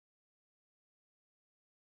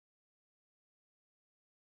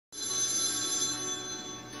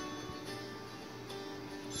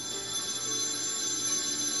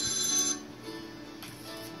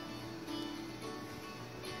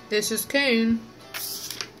This is Kane.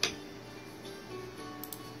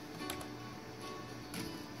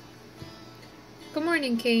 Good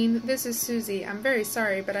morning, Kane. This is Susie. I'm very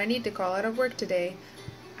sorry, but I need to call out of work today.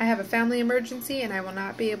 I have a family emergency and I will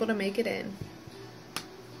not be able to make it in.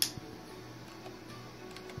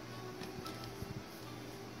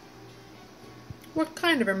 What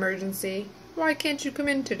kind of emergency? Why can't you come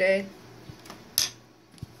in today?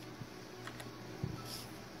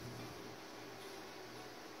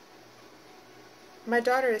 My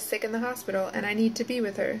daughter is sick in the hospital and I need to be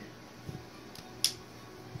with her.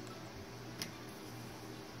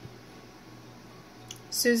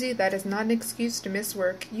 Susie, that is not an excuse to miss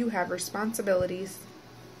work. You have responsibilities.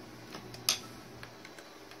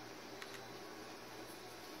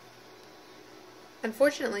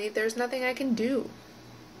 Unfortunately, there's nothing I can do.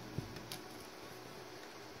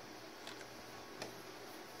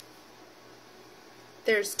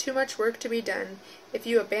 There's too much work to be done. If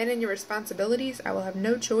you abandon your responsibilities, I will have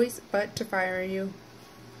no choice but to fire you.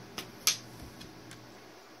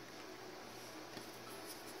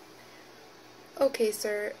 Okay,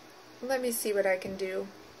 sir. Let me see what I can do.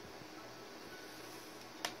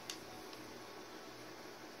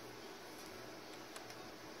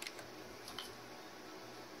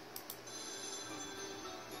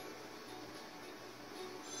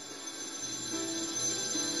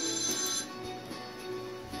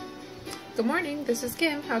 Good morning, this is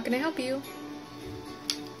Kim. How can I help you?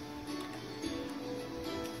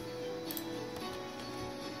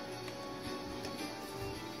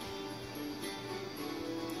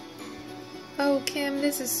 Oh, Kim,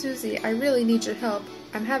 this is Susie. I really need your help.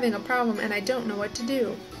 I'm having a problem and I don't know what to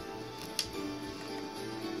do.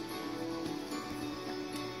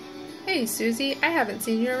 Hey, Susie, I haven't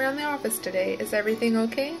seen you around the office today. Is everything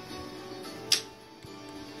okay?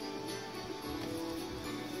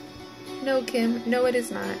 No, Kim, no it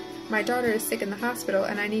is not. My daughter is sick in the hospital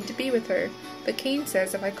and I need to be with her, but Kane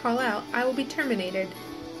says if I call out, I will be terminated.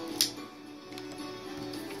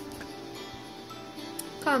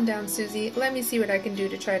 Calm down, Susie. Let me see what I can do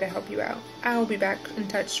to try to help you out. I will be back in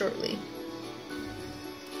touch shortly.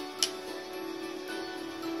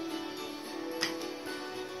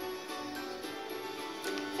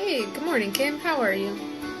 Hey, good morning, Kim. How are you?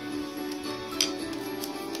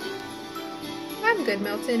 I'm good,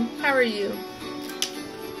 Milton. How are you?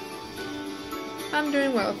 I'm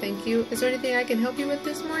doing well, thank you. Is there anything I can help you with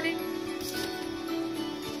this morning?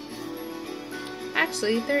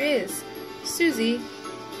 Actually, there is. Susie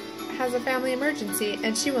has a family emergency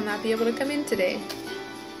and she will not be able to come in today.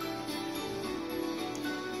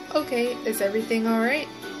 Okay, is everything alright?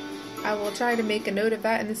 I will try to make a note of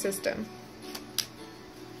that in the system.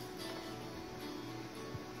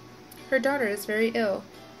 Her daughter is very ill,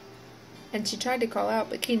 and she tried to call out,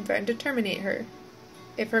 but Kane threatened to terminate her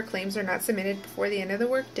if her claims are not submitted before the end of the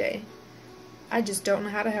workday. I just don't know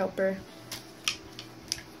how to help her.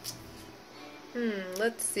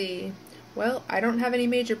 Let's see. Well, I don't have any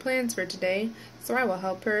major plans for today, so I will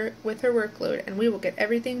help her with her workload, and we will get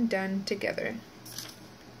everything done together.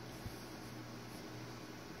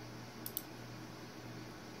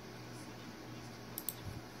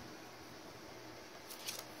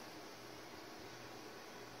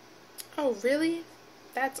 Oh, really?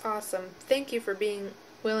 That's awesome. Thank you for being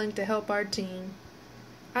willing to help our team.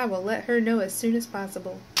 I will let her know as soon as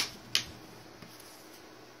possible.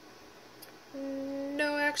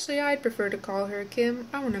 No, actually, I'd prefer to call her, Kim.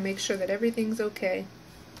 I want to make sure that everything's okay.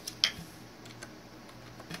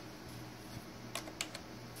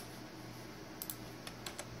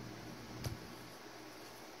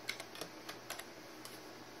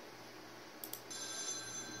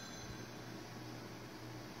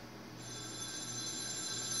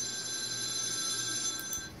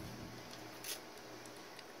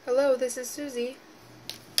 Hello, this is Susie.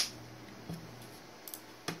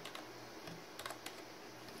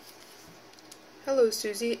 Hello,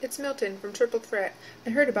 Susie. It's Milton from Triple Threat. I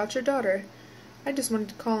heard about your daughter. I just wanted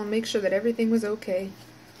to call and make sure that everything was okay.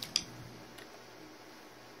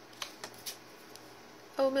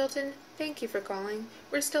 Oh, Milton, thank you for calling.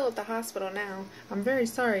 We're still at the hospital now. I'm very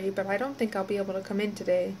sorry, but I don't think I'll be able to come in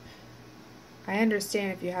today. I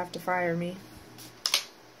understand if you have to fire me.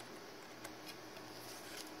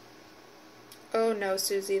 Oh no,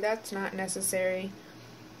 Susie, that's not necessary.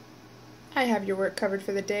 I have your work covered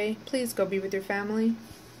for the day. Please go be with your family.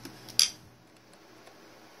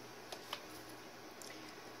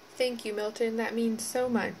 Thank you, Milton. That means so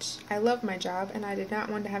much. I love my job, and I did not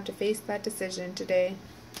want to have to face that decision today.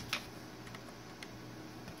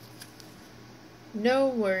 No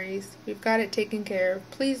worries. We've got it taken care of.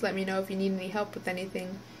 Please let me know if you need any help with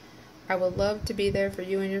anything. I would love to be there for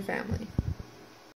you and your family.